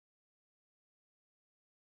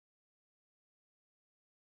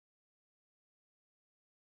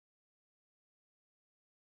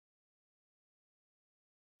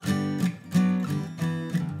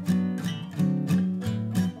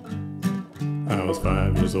I was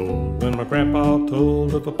 5 years old when my grandpa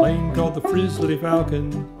told of a plane called the Friesley Falcon.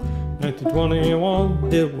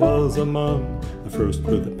 1921, it was among the first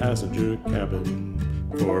with a passenger cabin.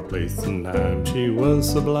 For place and time she was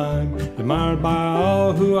sublime, admired by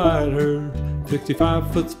all who eyed her.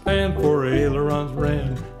 65-foot span, 4 ailerons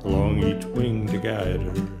ran along each wing to guide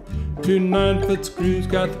her. 2 9-foot screws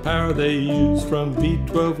got the power they used from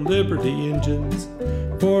V12 Liberty engines.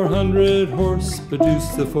 400 horse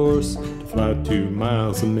produced the force to fly 2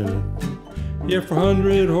 miles a minute. Yeah,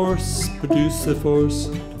 400 horse produced the force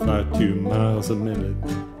to fly 2 miles a minute.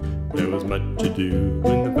 There was much to do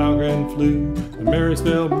when the Falcon flew the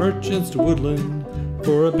Marysville merchants to Woodland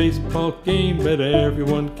for a baseball game, but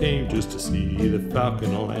everyone came just to see the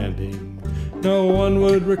Falcon landing. No one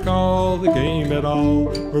would recall the game at all,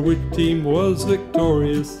 or which team was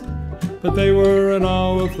victorious, but they were in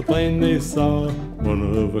awe of the plane they saw,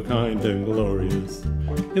 one of a kind and glorious.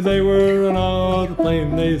 Yeah, they were in awe of the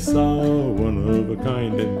plane they saw, one of a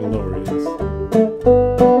kind and glorious.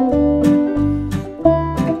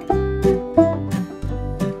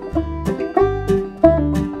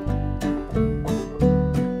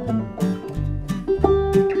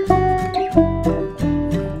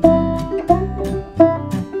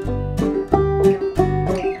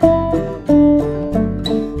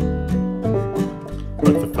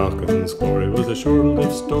 But the Falcon's glory was a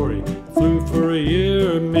short-lived story. Flew for a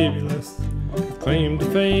year or maybe less. With claim to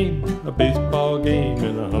fame, a baseball game,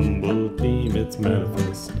 and a humble team, it's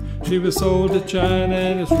manifest. She was sold to China,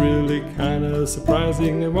 and it's really kinda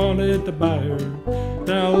surprising they wanted to buy her.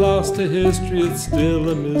 Now lost to history, it's still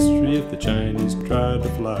a mystery if the Chinese tried to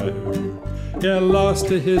fly her. Yeah, lost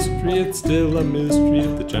to history, it's still a mystery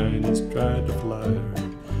if the Chinese tried to fly her.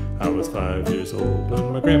 I was 5 years old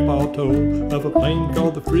when my grandpa told of a plane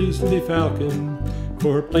called the Friesley Falcon.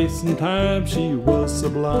 For her place and time she was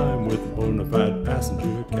sublime, with a bona fide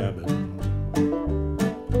passenger cabin.